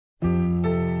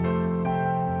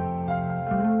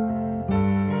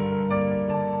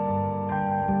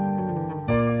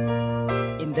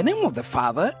In the name of the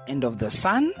Father, and of the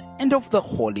Son, and of the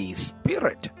Holy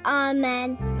Spirit.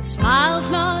 Amen. A smile's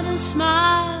not a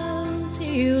smile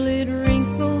till it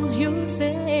wrinkles your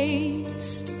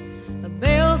face. A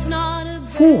bell's not a bell.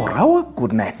 For our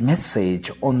Goodnight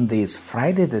message on this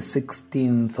Friday, the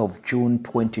 16th of June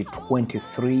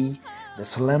 2023, the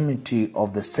Solemnity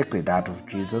of the Sacred Heart of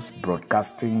Jesus,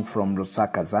 broadcasting from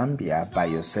Lusaka, Zambia, by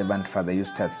your servant Father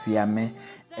Eustace Siame,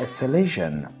 a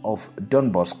Salesian of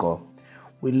Don Bosco,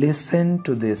 we listen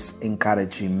to this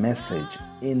encouraging message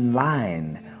in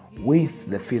line with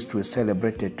the feast we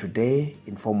celebrated today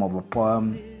in form of a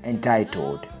poem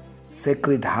entitled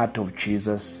Sacred Heart of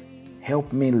Jesus,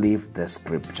 Help Me Live the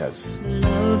Scriptures.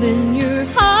 Love in your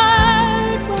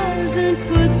heart wasn't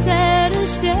put there to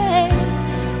stay.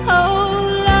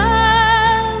 Oh,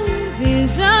 love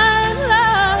is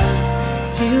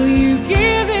unloved till you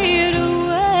give it away.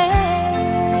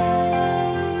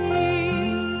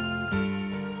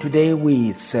 Today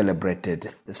we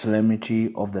celebrated the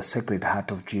solemnity of the Sacred Heart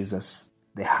of Jesus,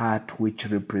 the heart which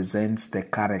represents the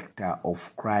character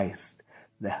of Christ,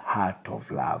 the heart of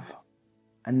love.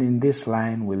 And in this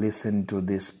line we listen to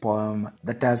this poem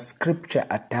that has scripture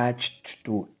attached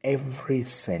to every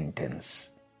sentence.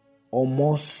 O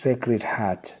most Sacred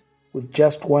Heart, with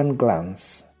just one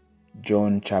glance,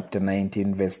 John chapter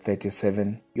 19 verse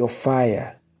 37, your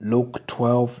fire, Luke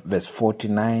 12 verse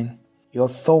 49, your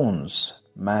thorns,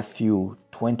 Matthew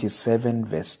 27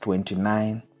 verse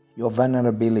 29, your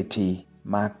vulnerability,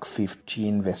 Mark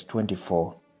 15 verse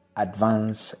 24,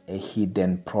 advance a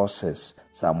hidden process,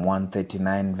 Psalm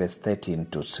 139 verse 13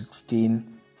 to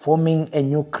 16, forming a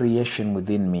new creation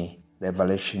within me,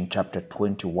 Revelation chapter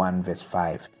 21 verse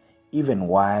 5, even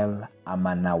while I'm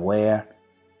unaware,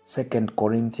 2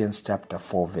 Corinthians chapter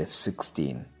 4 verse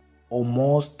 16. O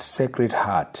most Sacred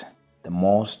Heart, the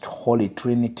most Holy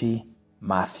Trinity,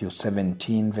 Matthew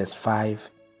 17 verse 5,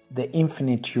 the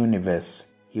infinite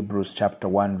universe, Hebrews chapter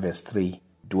 1 verse 3,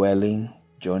 dwelling,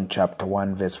 John chapter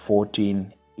 1 verse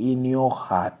 14, in your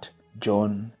heart,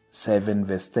 John 7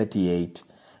 verse 38,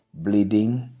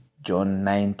 bleeding, John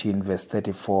 19 verse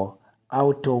 34,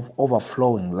 out of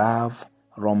overflowing love,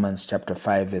 Romans chapter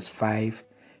 5 verse 5,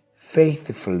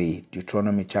 faithfully,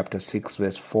 Deuteronomy chapter 6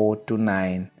 verse 4 to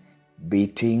 9,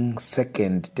 beating,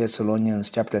 2 Thessalonians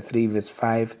chapter 3 verse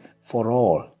 5, for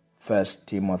all, 1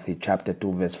 Timothy chapter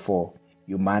 2 verse 4,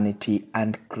 humanity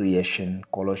and creation,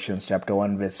 Colossians chapter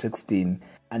 1 verse 16,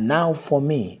 and now for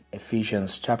me,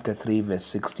 Ephesians chapter 3 verse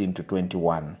 16 to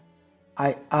 21.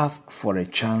 I ask for a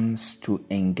chance to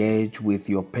engage with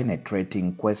your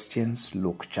penetrating questions,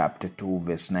 Luke chapter 2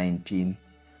 verse 19.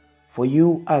 For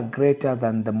you are greater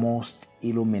than the most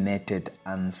illuminated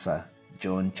answer,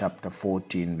 John chapter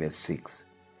 14 verse 6.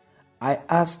 I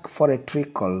ask for a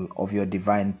trickle of your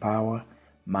divine power,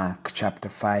 Mark chapter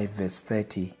 5 verse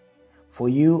 30. For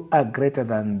you are greater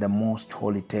than the most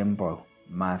holy temple,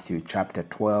 Matthew chapter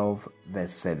 12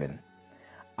 verse 7.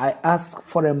 I ask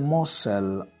for a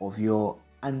morsel of your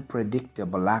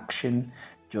unpredictable action,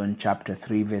 John chapter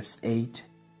 3 verse 8.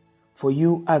 For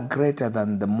you are greater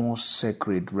than the most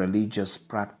sacred religious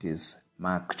practice,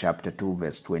 Mark chapter 2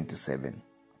 verse 27.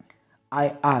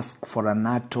 I ask for an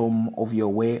atom of your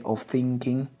way of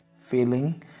thinking,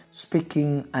 feeling,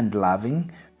 speaking, and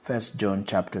loving, 1 John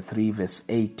chapter 3 verse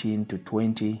 18 to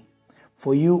 20.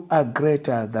 For you are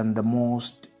greater than the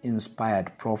most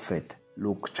inspired prophet,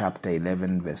 Luke chapter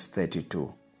 11 verse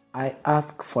 32. I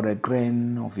ask for a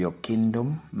grain of your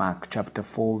kingdom, Mark chapter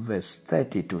 4 verse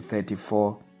 30 to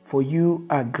 34. For you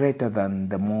are greater than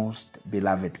the most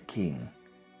beloved King,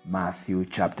 Matthew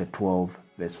chapter 12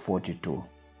 verse 42.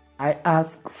 I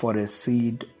ask for a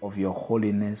seed of your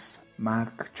holiness,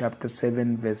 Mark chapter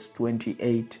 7 verse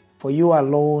 28. For you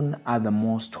alone are the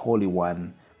most holy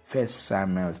one, 1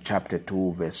 Samuel chapter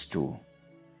 2 verse 2.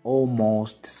 O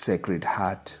most Sacred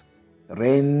Heart,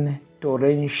 reign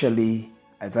torrentially,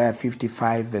 Isaiah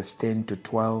 55 verse 10 to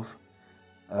 12.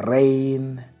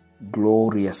 Reign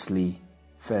gloriously,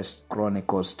 1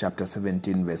 Chronicles chapter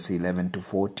 17 verse 11 to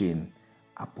 14.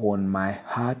 Upon my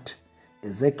heart,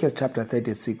 Ezekiel chapter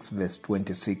 36 verse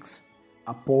 26.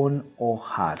 Upon all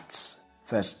hearts,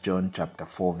 1 John chapter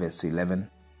 4 verse 11.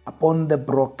 Upon the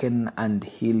broken and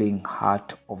healing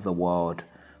heart of the world,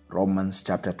 Romans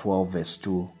chapter 12 verse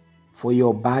 2. For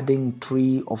your budding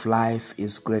tree of life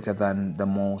is greater than the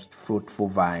most fruitful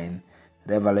vine,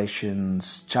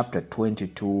 Revelations chapter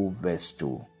 22 verse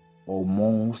 2. O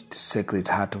most Sacred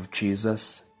Heart of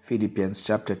Jesus, Philippians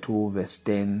chapter 2 verse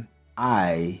 10.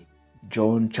 I,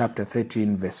 John chapter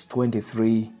 13 verse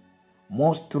 23,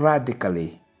 most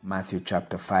radically, Matthew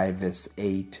chapter 5 verse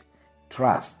 8,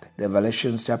 trust,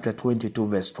 Revelations chapter 22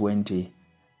 verse 20,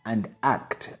 and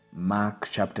act, Mark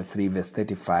chapter 3 verse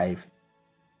 35,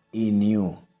 in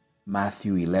you,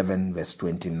 Matthew 11 verse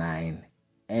 29.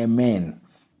 Amen.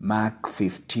 Mark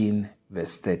 15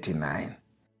 verse 39.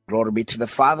 Glory be to the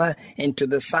Father, and to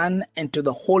the Son, and to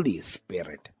the Holy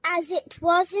Spirit. As it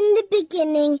was in the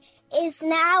beginning, is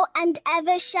now, and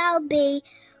ever shall be,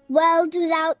 world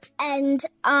without end.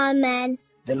 Amen.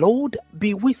 The Lord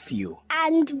be with you.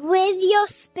 And with your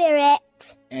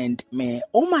spirit. And may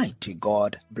Almighty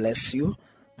God bless you,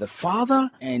 the Father,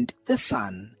 and the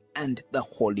Son, and the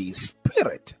Holy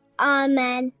Spirit.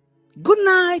 Amen. Good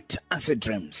night, and sweet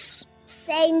dreams.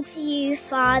 Same to you,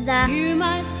 Father. You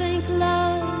might think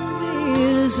love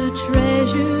is a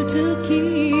treasure to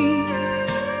keep,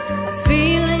 a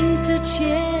feeling to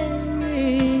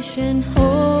cherish and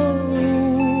hold.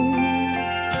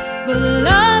 But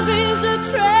love is a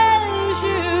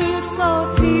treasure for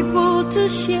people to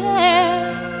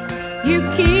share. You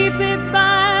keep it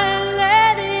by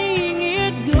letting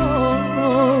it go.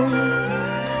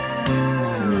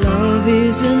 Love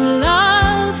isn't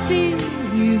love till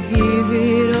you give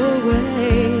it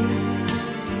away.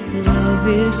 Love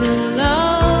isn't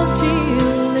love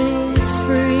till it's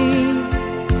free.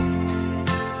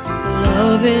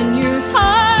 Love in your